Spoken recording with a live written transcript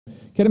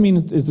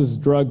Ketamine is this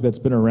drug that's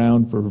been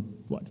around for,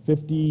 what,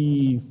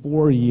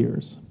 54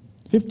 years.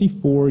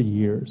 54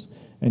 years.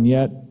 And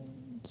yet,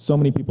 so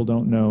many people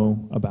don't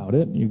know about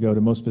it. You go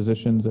to most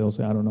physicians, they'll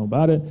say, I don't know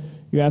about it.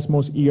 You ask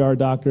most ER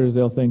doctors,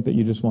 they'll think that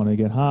you just want to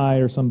get high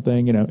or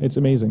something. You know, it's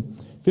amazing.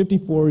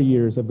 54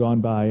 years have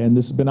gone by, and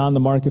this has been on the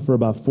market for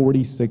about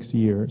 46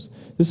 years.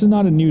 This is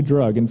not a new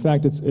drug. In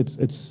fact,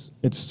 it's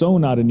so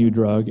not a new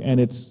drug, and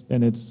its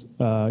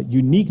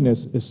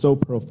uniqueness is so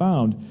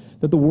profound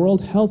that the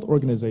World Health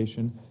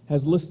Organization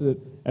has listed it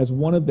as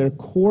one of their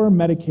core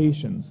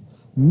medications.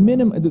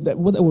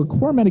 What a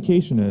core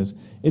medication is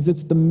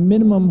it's the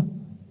minimum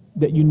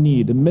that you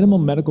need, the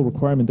minimum medical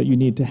requirement that you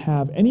need to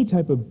have any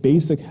type of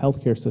basic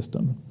healthcare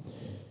system.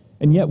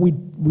 And yet we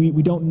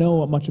don't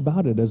know much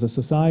about it as a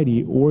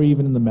society or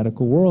even in the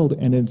medical world,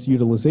 and its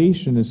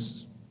utilization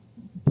is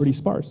pretty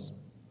sparse.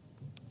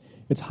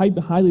 It's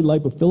highly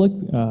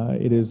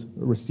lipophilic. It is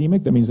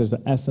racemic. That means there's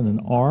an S and an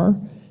R.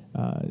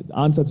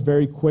 Onset's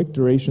very quick.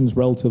 Duration's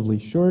relatively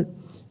short.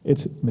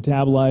 It's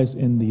metabolized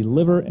in the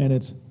liver, and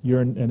it's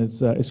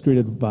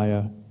excreted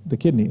via the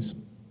kidneys.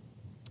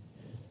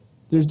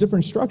 There's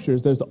different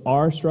structures. There's the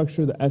R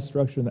structure, the S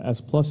structure, and the S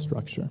plus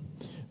structure.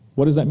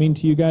 What does that mean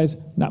to you guys?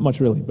 Not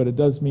much really, but it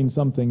does mean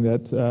something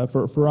that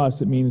for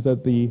us, it means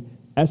that the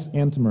S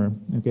enantiomer,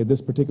 okay, this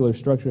particular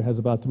structure has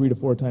about 3 to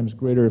 4 times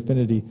greater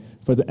affinity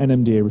for the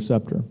NMDA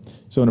receptor.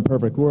 So in a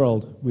perfect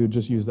world, we would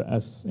just use the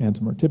S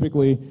enantiomer.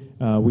 Typically,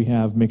 we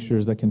have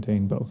mixtures that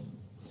contain both.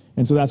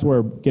 And so that's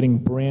where getting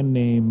brand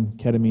name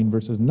ketamine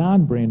versus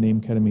non-brand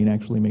name ketamine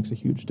actually makes a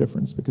huge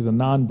difference, because a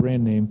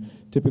non-brand name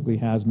typically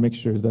has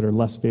mixtures that are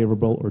less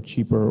favorable or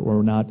cheaper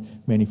or not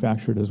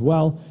manufactured as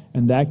well,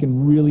 and that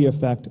can really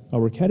affect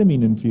our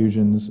ketamine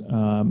infusions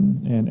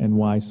and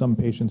why some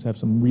patients have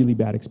some really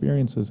bad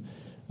experiences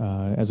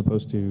as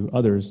opposed to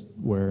others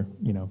where,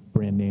 you know,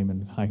 brand name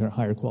and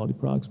higher quality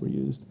products were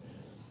used.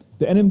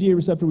 The NMDA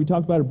receptor, we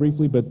talked about it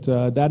briefly, but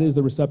that is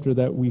the receptor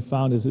that we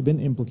found has been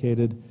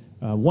implicated,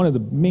 one of the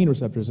main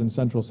receptors in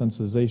central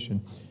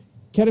sensitization.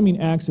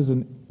 Ketamine acts as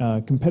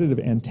a competitive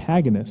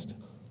antagonist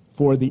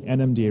for the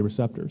NMDA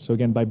receptor. So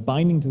again, by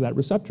binding to that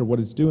receptor, what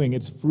it's doing,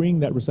 it's freeing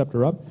that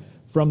receptor up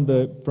from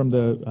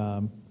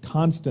the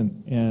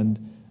constant and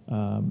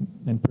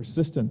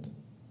persistent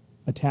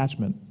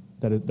attachment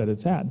that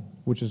it's had,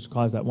 which has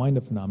caused that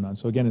wind-up phenomenon.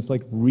 So again, it's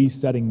like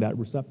resetting that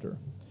receptor.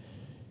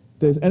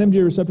 The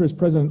NMDA receptor is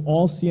present in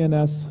all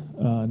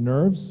CNS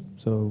nerves,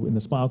 so in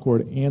the spinal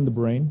cord and the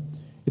brain.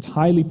 It's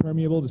highly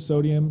permeable to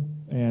sodium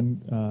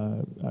and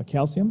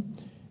calcium.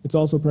 It's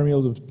also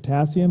permeable to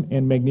potassium,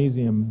 and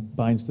magnesium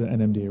binds to the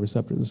NMDA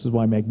receptor. This is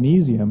why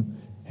magnesium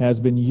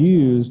has been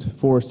used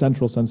for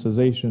central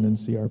sensitization in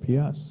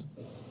CRPS,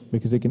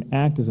 because it can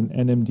act as an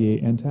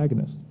NMDA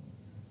antagonist.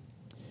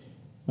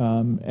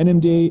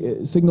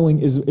 NMDA signaling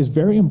is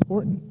very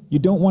important. You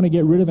don't want to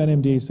get rid of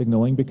NMDA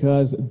signaling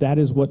because that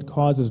is what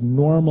causes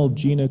normal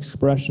gene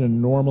expression and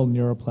normal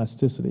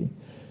neuroplasticity.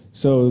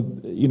 So,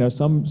 you know,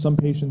 some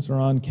patients are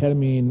on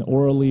ketamine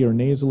orally or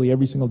nasally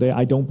every single day.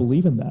 I don't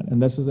believe in that,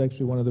 and this is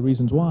actually one of the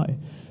reasons why.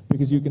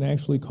 Because you can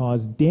actually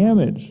cause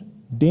damage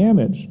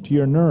to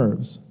your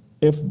nerves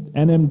if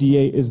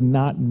NMDA is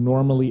not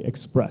normally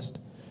expressed.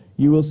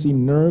 You will see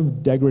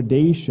nerve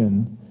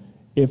degradation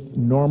if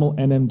normal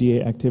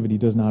NMDA activity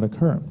does not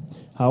occur.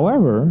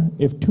 However,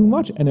 if too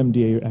much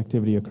NMDA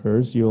activity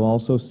occurs, you'll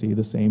also see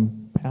the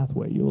same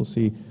pathway. You'll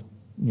see,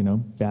 you know,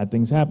 bad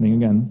things happening.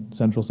 Again,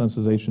 central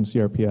sensitization,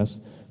 CRPS,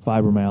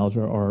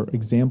 fibromyalgia are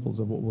examples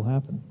of what will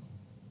happen.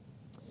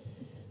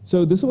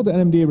 So this is what the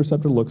NMDA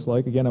receptor looks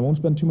like. Again, I won't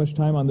spend too much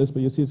time on this,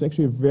 but you'll see it's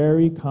actually a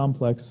very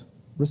complex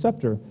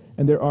receptor,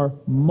 and there are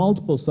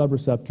multiple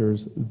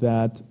subreceptors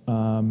that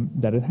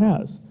it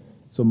has.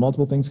 So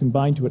multiple things can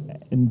bind to it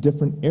in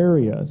different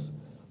areas,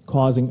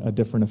 causing a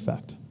different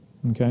effect.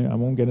 Okay, I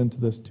won't get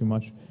into this too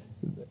much.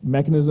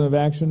 Mechanism of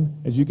action,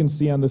 as you can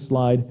see on this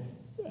slide,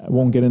 I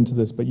won't get into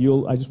this, but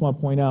I just want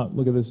to point out,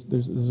 look at this,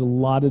 there's a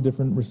lot of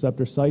different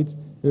receptor sites.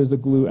 There's the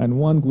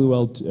GLU-N1,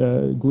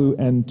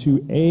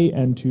 GLU-N2A,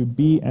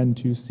 N2B,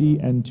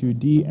 N2C,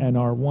 N2D,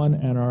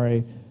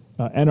 NR1,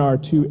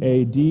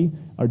 NR2AD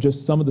are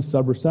just some of the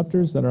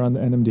subreceptors that are on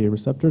the NMDA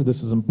receptor.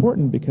 This is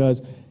important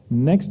because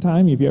next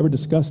time, if you ever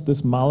discuss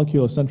this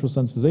molecule of central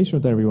sensitization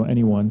with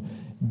anyone,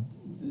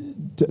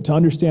 to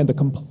understand the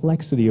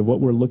complexity of what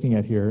we're looking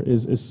at here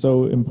is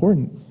so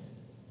important.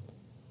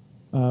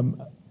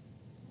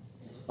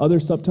 Other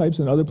subtypes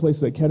and other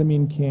places that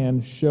ketamine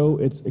can show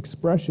its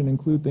expression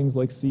include things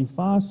like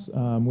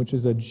CFOS, which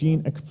is a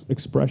gene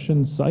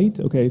expression site.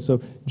 Okay, so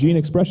gene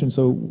expression.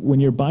 So when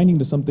you're binding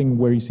to something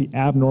where you see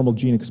abnormal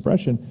gene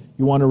expression,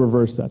 you want to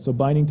reverse that. So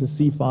binding to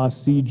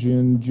CFOS,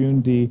 C-Jun,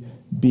 Jun-D,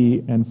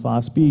 B, and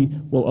FOS-B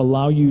will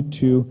allow you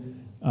to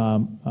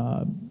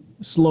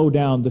slow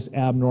down this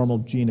abnormal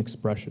gene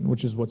expression,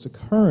 which is what's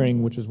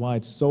occurring, which is why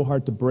it's so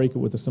hard to break it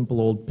with a simple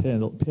old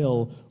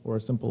pill or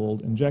a simple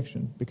old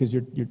injection, because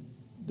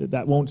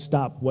that won't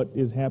stop what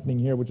is happening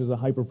here, which is a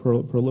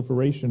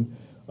hyperproliferation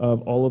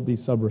of all of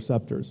these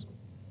subreceptors.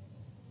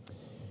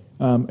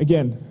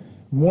 Again,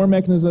 More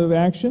mechanism of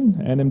action,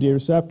 NMDA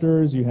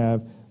receptors, you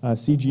have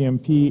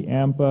CGMP,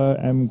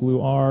 AMPA,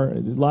 mGlu-R, a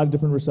lot of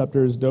different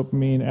receptors,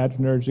 dopamine,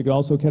 adrenergic.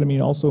 Also, ketamine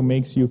also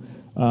makes you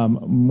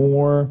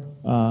more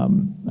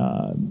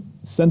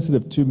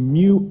sensitive to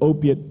mu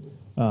opiate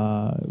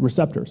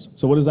receptors.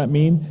 So what does that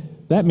mean?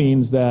 That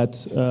means that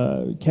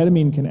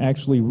ketamine can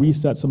actually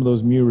reset some of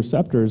those mu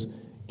receptors,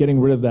 getting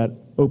rid of that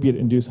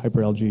opiate-induced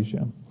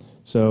hyperalgesia.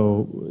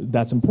 So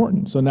that's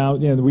important. So now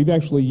we've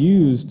actually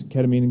used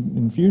ketamine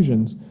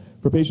infusions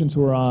for patients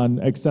who are on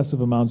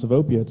excessive amounts of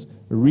opiates,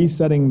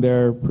 resetting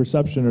their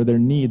perception or their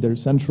need, their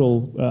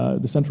central,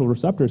 the central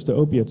receptors to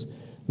opiates,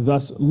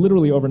 thus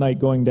literally overnight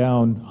going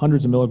down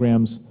hundreds of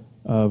milligrams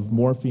of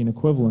morphine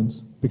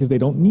equivalents because they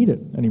don't need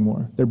it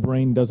anymore. Their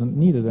brain doesn't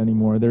need it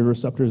anymore. Their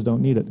receptors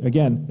don't need it.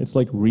 Again, it's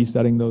like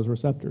resetting those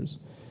receptors.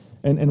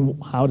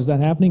 And how does that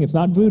happen? It's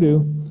not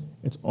voodoo.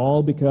 It's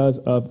all because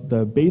of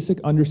the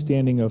basic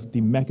understanding of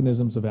the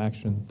mechanisms of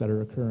action that are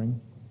occurring.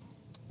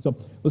 So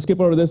let's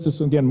skip over this.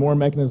 Just again, more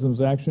mechanisms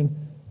of action.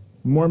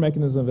 More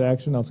mechanisms of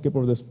action. I'll skip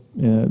over this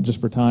just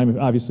for time.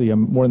 Obviously,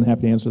 I'm more than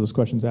happy to answer those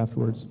questions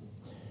afterwards.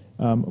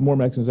 More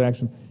mechanisms of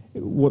action.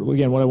 What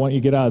I want you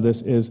to get out of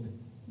this is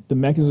the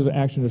mechanisms of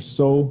action are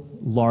so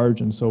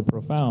large and so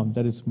profound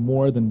that it's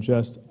more than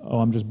just, oh,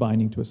 I'm just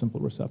binding to a simple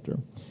receptor.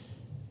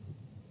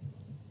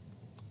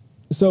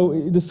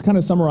 So this kind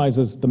of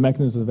summarizes the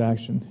mechanisms of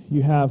action.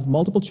 You have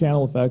multiple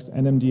channel effects,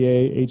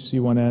 NMDA,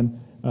 HC1N,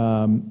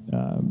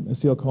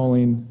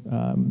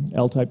 acetylcholine,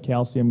 L-type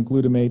calcium,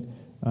 glutamate,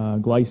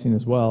 glycine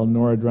as well,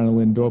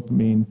 noradrenaline,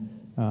 dopamine,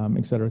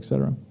 et cetera, et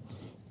cetera.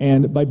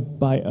 And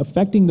by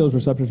affecting those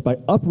receptors, by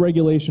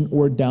upregulation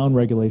or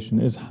downregulation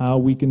is how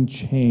we can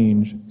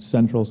change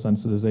central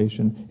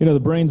sensitization. The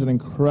brain's an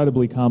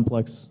incredibly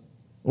complex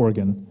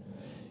organ,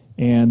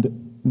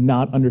 and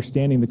not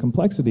understanding the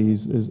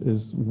complexities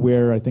is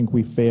where I think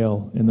we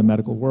fail in the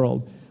medical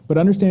world. But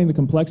understanding the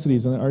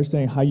complexities and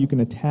understanding how you can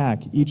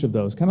attack each of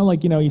those, kind of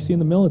like, you see in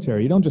the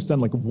military, you don't just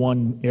send like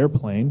one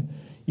airplane,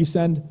 you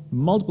send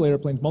multiple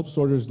airplanes, multiple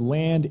soldiers,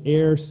 land,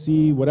 air,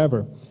 sea,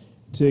 whatever,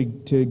 to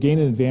gain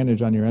an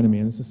advantage on your enemy.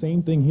 And it's the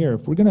same thing here.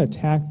 If we're going to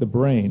attack the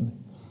brain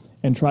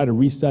and try to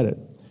reset it,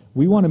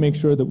 we want to make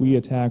sure that we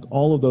attack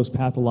all of those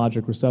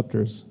pathologic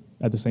receptors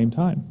at the same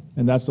time.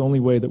 And that's the only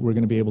way that we're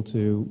going to be able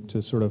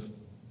to sort of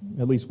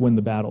at least win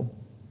the battle.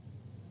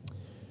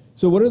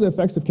 So what are the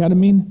effects of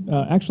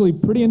ketamine? Actually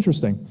pretty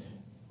interesting.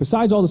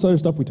 Besides all this other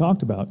stuff we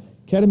talked about,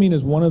 ketamine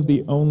is one of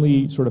the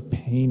only sort of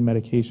pain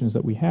medications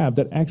that we have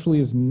that actually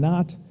is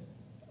not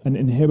an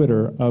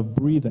inhibitor of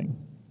breathing.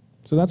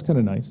 So that's kind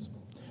of nice.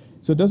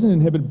 So it doesn't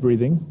inhibit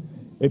breathing.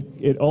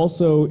 It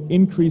also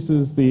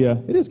increases the,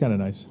 it is kind of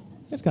nice.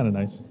 It's kind of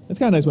nice. It's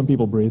kind of nice when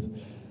people breathe.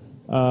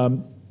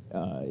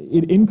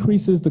 It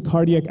increases the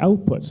cardiac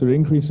output, so it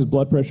increases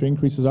blood pressure,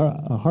 increases our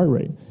heart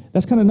rate.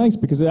 That's kind of nice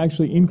because it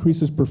actually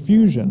increases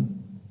perfusion,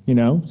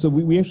 So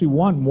we actually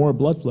want more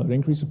blood flow. It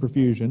increases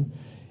perfusion.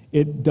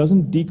 It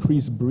doesn't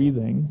decrease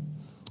breathing.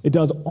 It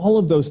does all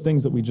of those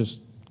things that we just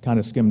kind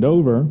of skimmed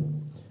over,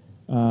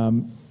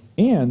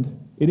 and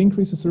it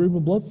increases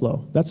cerebral blood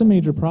flow. That's a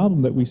major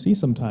problem that we see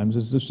sometimes,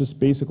 is there's just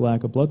basic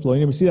lack of blood flow.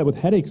 We see that with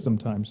headaches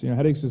sometimes.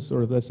 Headaches is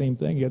sort of the same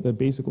thing. You get the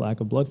basic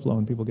lack of blood flow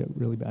and people get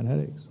really bad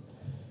headaches.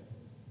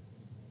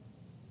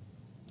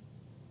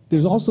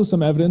 There's also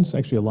some evidence,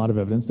 actually a lot of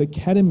evidence, that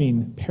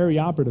ketamine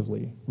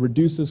perioperatively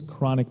reduces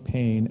chronic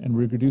pain and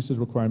reduces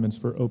requirements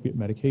for opiate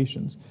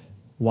medications.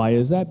 Why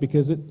is that?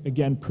 Because it,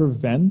 again,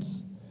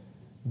 prevents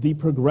the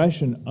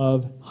progression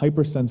of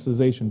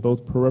hypersensitization,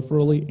 both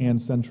peripherally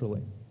and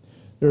centrally.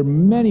 There are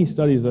many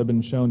studies that have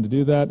been shown to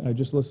do that. I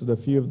just listed a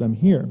few of them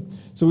here.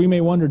 So we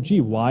may wonder,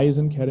 gee, why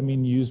isn't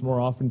ketamine used more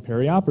often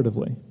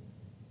perioperatively?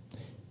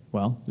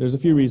 Well, there's a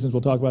few reasons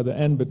we'll talk about at the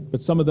end,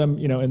 but some of them,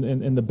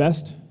 in the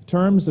best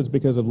terms, it's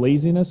because of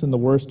laziness, and the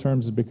worst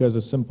terms is because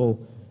of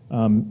simple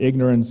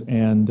ignorance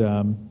and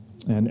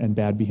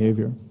bad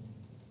behavior.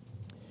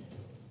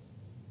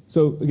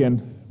 So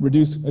again,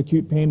 reduce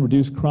acute pain,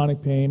 reduce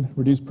chronic pain,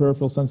 reduce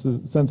peripheral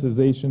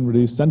sensitization,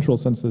 reduce central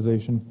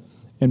sensitization,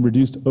 and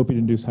reduced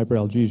opiate-induced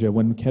hyperalgesia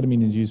when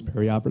ketamine is used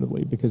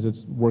perioperatively because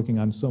it's working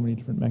on so many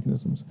different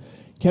mechanisms.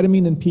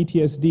 Ketamine and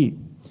PTSD.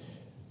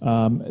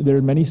 There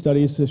are many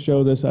studies to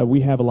show this.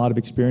 We have a lot of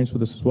experience with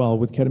this as well,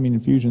 with ketamine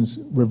infusions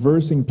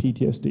reversing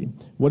PTSD.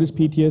 What is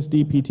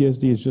PTSD?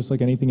 PTSD is just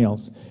like anything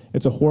else.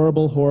 It's a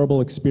horrible,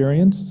 horrible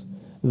experience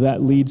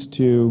that leads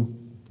to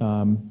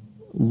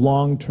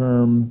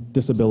long-term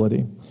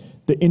disability.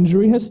 The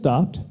injury has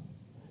stopped,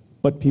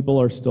 but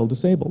people are still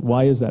disabled.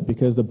 Why is that?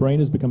 Because the brain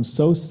has become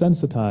so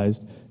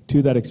sensitized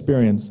to that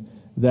experience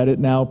that it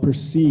now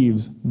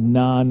perceives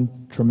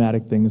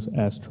non-traumatic things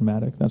as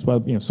traumatic. That's why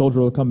a soldier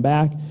will come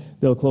back,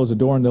 they'll close a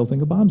door, and they'll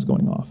think a bomb's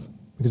going off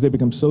because they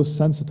become so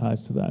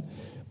sensitized to that.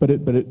 But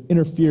it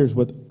interferes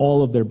with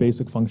all of their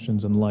basic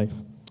functions in life.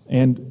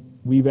 And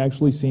we've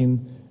actually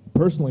seen,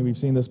 personally, we've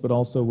seen this, but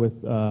also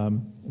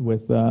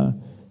with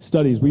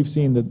studies, we've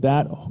seen that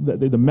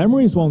the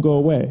memories won't go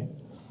away,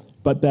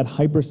 but that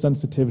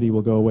hypersensitivity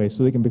will go away,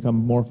 so they can become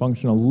more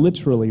functional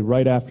literally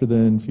right after the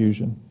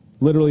infusion.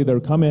 Literally, they'll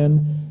come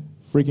in,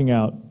 freaking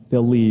out,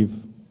 they'll leave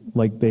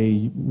like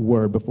they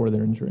were before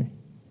their injury.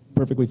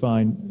 Perfectly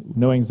fine,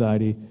 no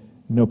anxiety,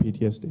 no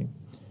PTSD.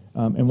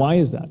 And why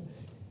is that?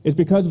 It's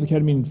because of the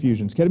ketamine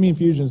infusions. Ketamine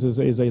infusions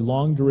is a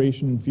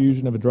long-duration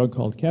infusion of a drug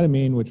called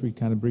ketamine, which we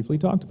kind of briefly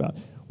talked about,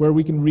 where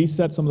we can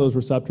reset some of those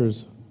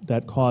receptors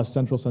that cause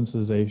central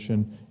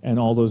sensitization and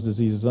all those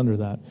diseases under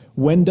that,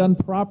 when done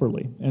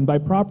properly. And by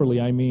properly,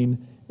 I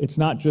mean it's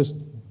not just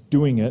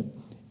doing it,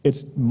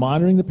 it's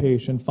monitoring the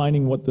patient,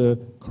 finding what the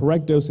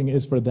correct dosing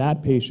is for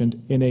that patient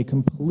in a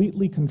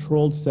completely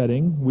controlled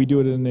setting. We do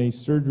it in a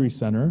surgery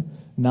center,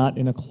 not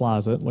in a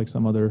closet like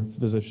some other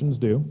physicians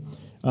do.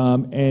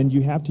 And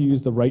you have to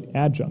use the right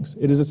adjuncts.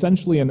 It is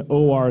essentially an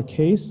OR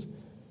case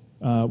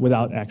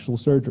without actual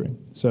surgery.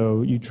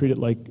 So you treat it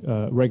like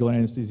a regular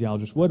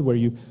anesthesiologist would, where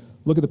you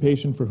look at the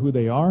patient for who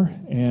they are,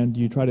 and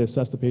you try to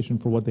assess the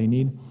patient for what they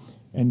need.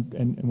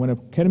 And when a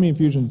ketamine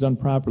infusion is done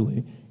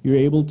properly, you're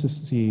able to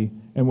see,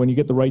 and when you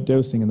get the right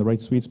dosing and the right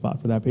sweet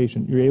spot for that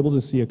patient, you're able to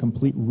see a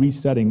complete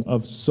resetting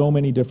of so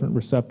many different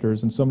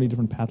receptors and so many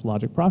different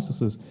pathologic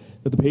processes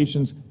that the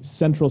patient's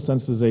central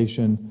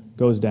sensitization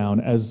goes down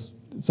as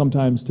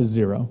sometimes to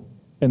zero,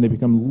 and they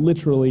become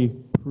literally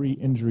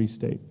pre-injury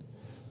state.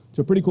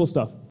 So pretty cool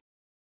stuff.